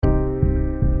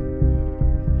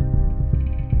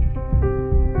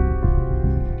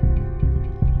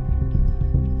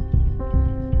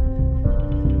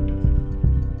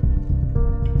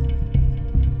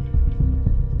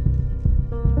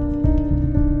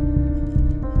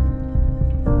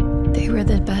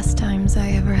as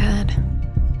I ever had.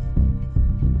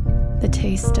 The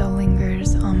taste still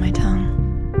lingers on my tongue.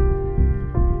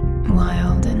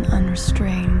 Wild and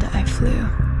unrestrained, I flew.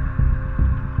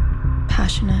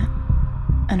 Passionate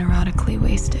and erotically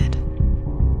wasted.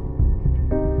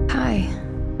 Hi,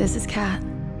 this is Kat.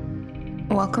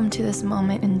 Welcome to this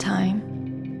moment in time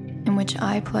in which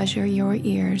I pleasure your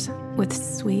ears with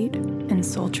sweet and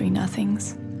sultry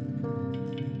nothings.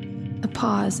 A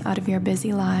pause out of your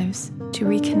busy lives to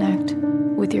reconnect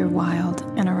with your wild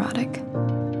and erotic.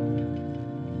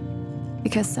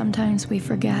 Because sometimes we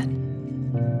forget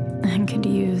and could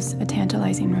use a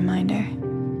tantalizing reminder.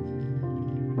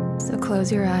 So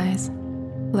close your eyes,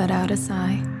 let out a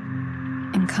sigh,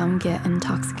 and come get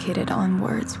intoxicated on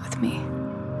words with me.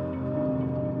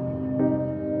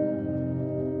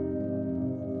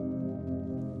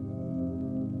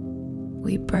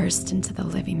 We burst into the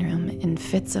living room in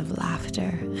fits of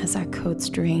laughter as our coats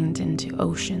drained into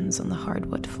oceans on the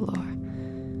hardwood floor.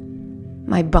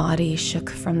 My body shook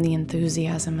from the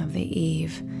enthusiasm of the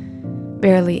eve,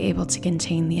 barely able to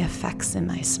contain the effects in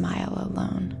my smile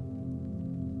alone.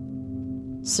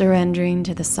 Surrendering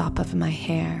to the sop of my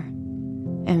hair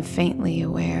and faintly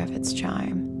aware of its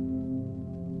charm,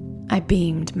 I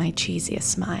beamed my cheesiest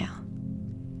smile.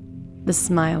 The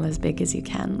smile as big as you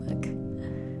can look.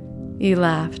 You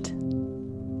laughed,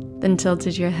 then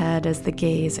tilted your head as the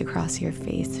gaze across your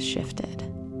face shifted.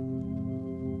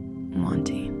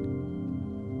 Wanting.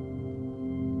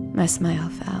 My smile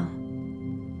fell.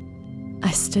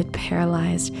 I stood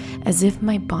paralyzed, as if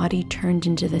my body turned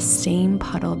into the same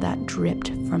puddle that dripped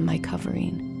from my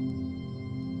covering.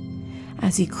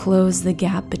 As you closed the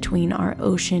gap between our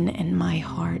ocean and my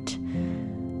heart,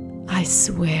 I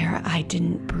swear I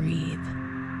didn't breathe.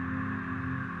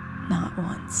 Not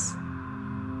once.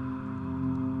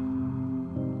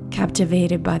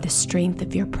 Captivated by the strength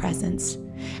of your presence,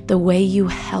 the way you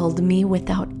held me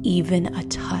without even a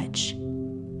touch.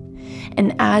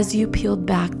 And as you peeled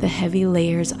back the heavy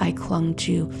layers I clung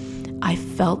to, I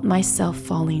felt myself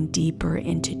falling deeper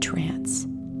into trance.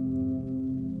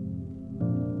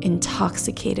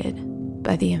 Intoxicated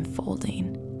by the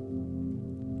unfolding.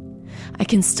 I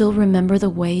can still remember the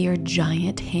way your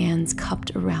giant hands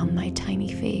cupped around my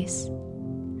tiny face.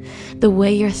 The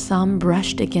way your thumb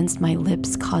brushed against my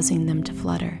lips, causing them to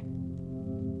flutter.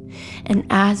 And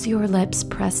as your lips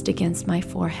pressed against my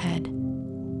forehead,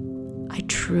 I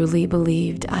truly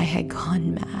believed I had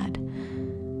gone mad.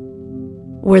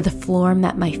 Where the floor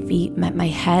met my feet, met my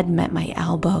head, met my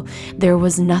elbow, there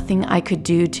was nothing I could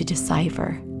do to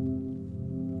decipher.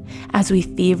 As we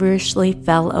feverishly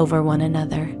fell over one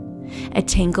another, a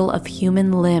tangle of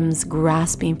human limbs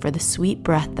grasping for the sweet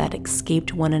breath that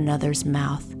escaped one another's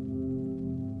mouth.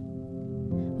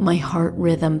 My heart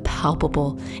rhythm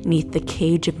palpable neath the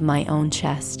cage of my own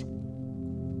chest.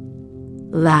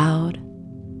 Loud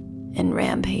and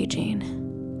rampaging,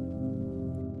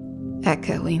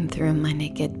 echoing through my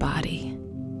naked body.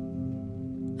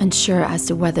 Unsure as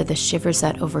to whether the shivers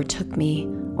that overtook me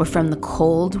were from the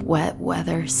cold, wet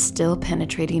weather still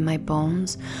penetrating my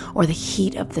bones, or the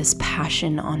heat of this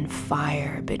passion on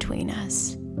fire between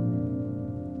us.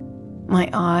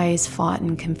 My eyes fought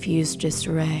in confused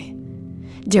disarray.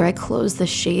 Dare I close the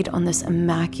shade on this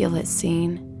immaculate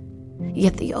scene?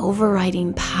 Yet the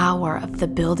overriding power of the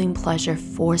building pleasure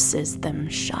forces them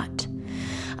shut.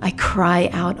 I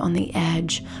cry out on the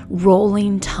edge,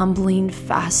 rolling, tumbling,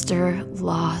 faster,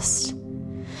 lost.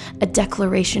 A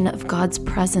declaration of God's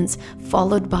presence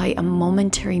followed by a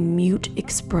momentary mute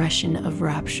expression of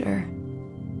rapture.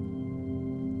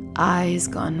 Eyes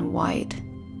gone white.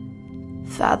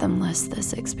 Fathomless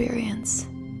this experience.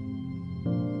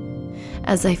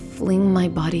 As I fling my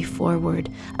body forward,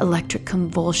 electric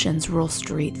convulsions roll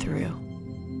straight through.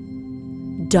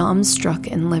 Dumbstruck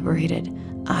and liberated,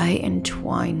 I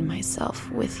entwine myself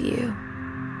with you.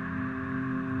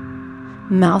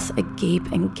 Mouth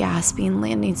agape and gasping,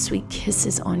 landing sweet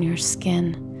kisses on your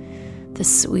skin, the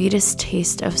sweetest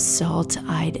taste of salt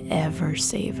I'd ever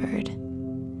savored.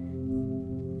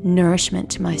 Nourishment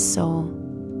to my soul.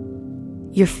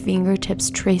 Your fingertips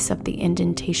trace up the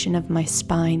indentation of my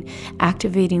spine,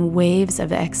 activating waves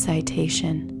of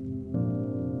excitation.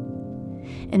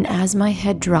 And as my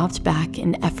head dropped back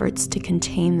in efforts to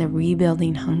contain the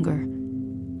rebuilding hunger,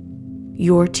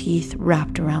 your teeth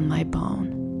wrapped around my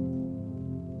bone.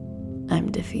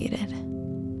 I'm defeated.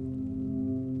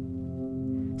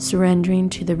 Surrendering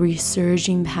to the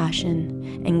resurging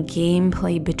passion and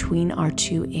gameplay between our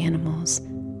two animals,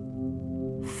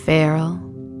 feral,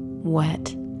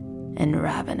 wet, and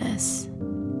ravenous,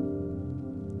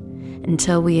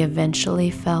 until we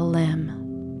eventually fell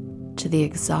limb to the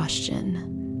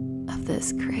exhaustion of of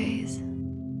this craze.